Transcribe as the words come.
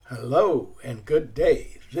Hello and good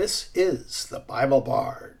day. This is the Bible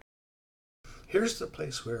Bard. Here's the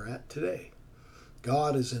place we're at today.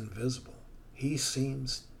 God is invisible. He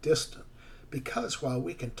seems distant because while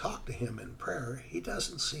we can talk to him in prayer, he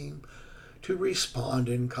doesn't seem to respond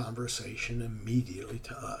in conversation immediately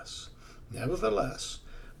to us. Nevertheless,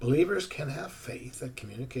 believers can have faith that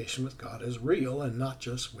communication with God is real and not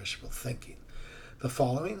just wishful thinking. The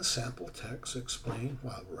following sample texts explain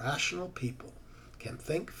why rational people can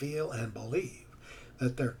think, feel, and believe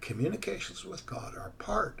that their communications with God are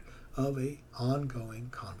part of an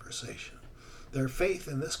ongoing conversation. Their faith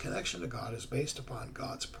in this connection to God is based upon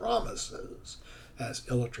God's promises, as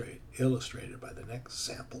illustrated by the next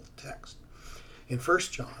sample text. In 1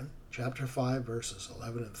 John chapter 5, verses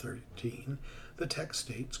 11 and 13, the text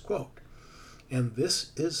states, quote, "And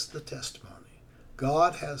this is the testimony.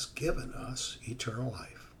 God has given us eternal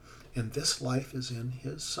life, and this life is in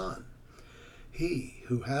his Son. He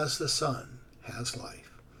who has the Son has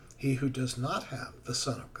life. He who does not have the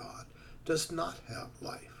Son of God does not have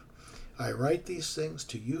life. I write these things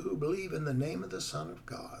to you who believe in the name of the Son of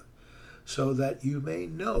God, so that you may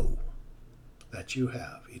know that you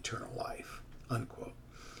have eternal life." Unquote.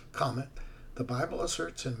 Comment: the Bible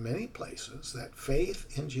asserts in many places that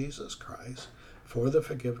faith in Jesus Christ for the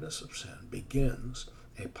forgiveness of sin begins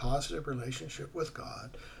a positive relationship with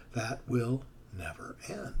God that will never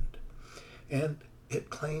end. And it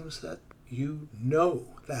claims that you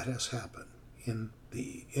know that has happened in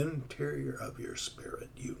the interior of your spirit.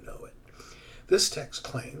 You know it. This text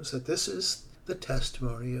claims that this is the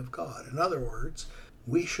testimony of God. In other words,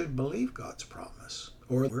 we should believe God's promise,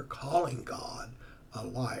 or we're calling God a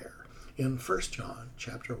liar. In 1 John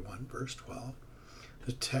chapter 1, verse 12,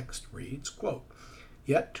 the text reads, quote,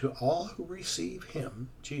 "Yet to all who receive him,"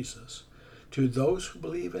 Jesus, "to those who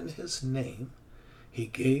believe in his name, he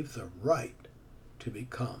gave the right to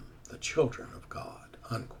become the children of God."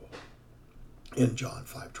 Unquote. In John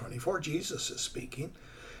 5:24, Jesus is speaking,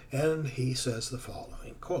 and he says the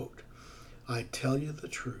following, quote, "I tell you the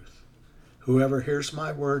truth. Whoever hears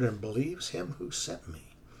my word and believes him who sent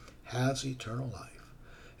me has eternal life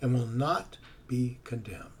and will not be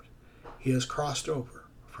condemned. He has crossed over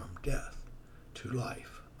from death to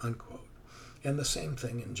life." Unquote. And the same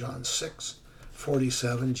thing in John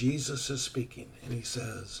 6:47, Jesus is speaking, and he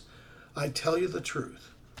says, "I tell you the truth.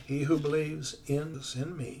 He who believes in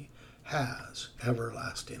me has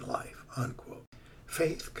everlasting life." Unquote.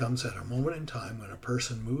 Faith comes at a moment in time when a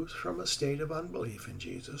person moves from a state of unbelief in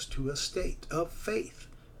Jesus to a state of faith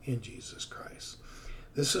in Jesus Christ.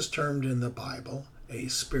 This is termed in the Bible a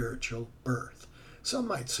spiritual birth. Some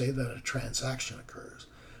might say that a transaction occurs,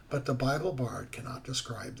 but the Bible Bard cannot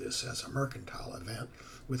describe this as a mercantile event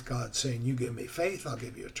with God saying, "You give me faith, I'll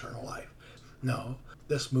give you eternal life." No,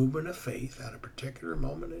 this movement of faith at a particular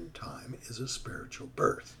moment in time is a spiritual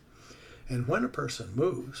birth. And when a person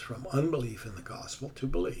moves from unbelief in the gospel to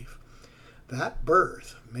belief, that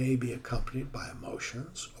birth may be accompanied by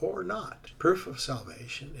emotions or not. Proof of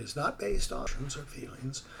salvation is not based on emotions or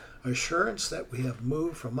feelings. Assurance that we have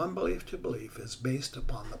moved from unbelief to belief is based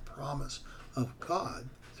upon the promise of God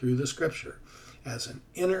through the Scripture as an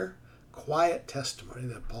inner, quiet testimony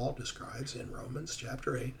that Paul describes in Romans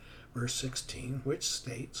chapter 8, verse 16, which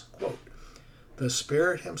states, quote, "The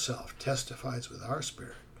Spirit himself testifies with our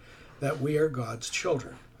spirit that we are God's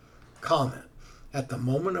children." Comment: at the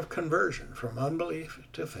moment of conversion from unbelief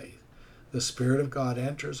to faith, the Spirit of God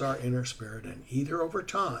enters our inner spirit and either over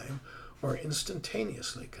time or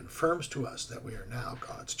instantaneously confirms to us that we are now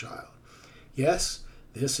God's child. Yes,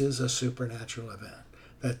 this is a supernatural event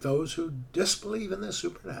that those who disbelieve in the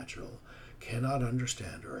supernatural cannot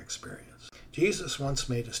understand or experience. Jesus once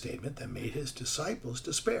made a statement that made his disciples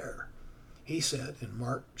despair. He said in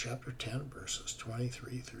Mark chapter 10, verses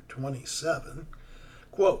 23 through 27,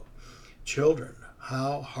 quote, "Children,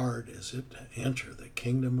 how hard is it to enter the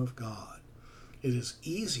kingdom of God? It is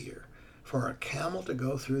easier for a camel to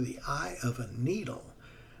go through the eye of a needle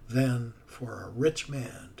than for a rich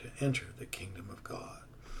man to enter the kingdom of God."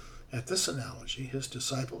 At this analogy, his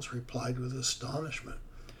disciples replied with astonishment,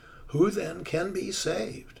 "Who then can be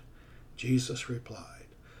saved?" Jesus replied,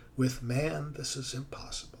 "With man this is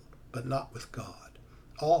impossible, but not with God.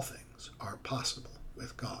 All things are possible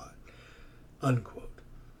with God." Unquote.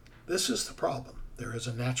 This is the problem. There is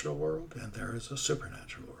a natural world and there is a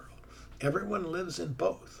supernatural world. Everyone lives in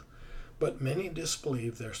both, but many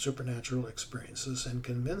disbelieve their supernatural experiences and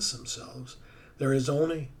convince themselves there is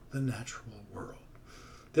only the natural world.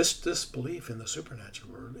 This disbelief in the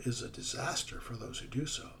supernatural world is a disaster for those who do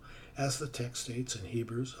so, as the text states in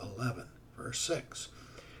Hebrews 11, verse 6.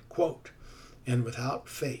 Quote, "And without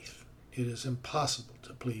faith it is impossible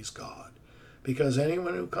to please God, because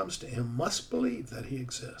anyone who comes to him must believe that he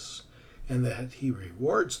exists and that he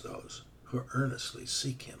rewards those who earnestly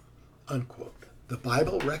seek him." Unquote. The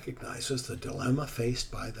Bible recognizes the dilemma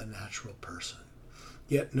faced by the natural person,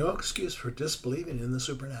 yet no excuse for disbelieving in the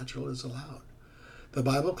supernatural is allowed. The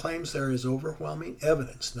Bible claims there is overwhelming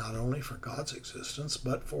evidence not only for God's existence,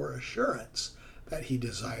 but for assurance that he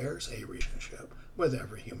desires a relationship with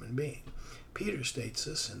every human being. Peter states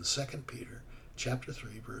this in 2 Peter chapter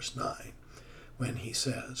 3, verse 9, when he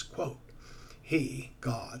says, quote, "He,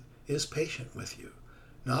 God, is patient with you,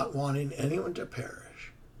 not wanting anyone to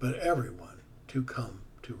perish, but everyone to come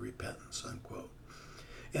to repentance." Unquote.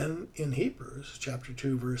 And in Hebrews chapter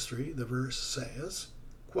 2, verse 3, the verse says,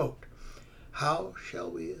 quote, "How shall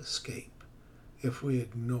we escape if we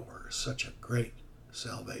ignore such a great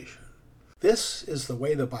salvation?" This is the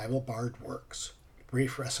way the Bible Bard works.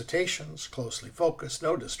 Brief recitations, closely focused,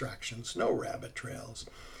 no distractions, no rabbit trails.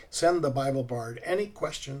 Send the Bible Bard any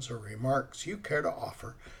questions or remarks you care to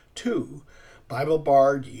offer to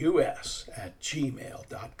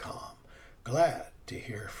BibleBardUS@gmail.com. Glad to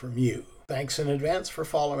hear from you. Thanks in advance for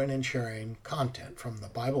following and sharing content from the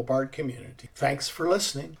Bible Bard community. Thanks for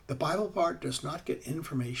listening. The Bible Bard does not get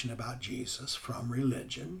information about Jesus from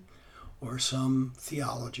religion or some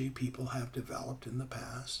theology people have developed in the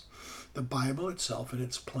past. The Bible itself, in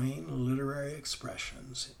its plain literary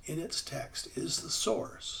expressions, in its text, is the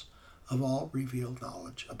source of all revealed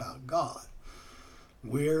knowledge about God.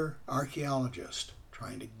 We're archaeologists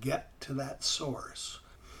trying to get to that source.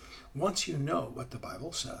 Once you know what the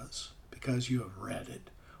Bible says, because you have read it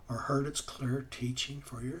or heard its clear teaching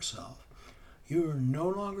for yourself, you are no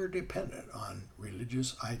longer dependent on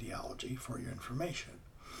religious ideology for your information.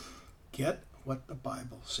 Get what the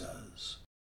Bible says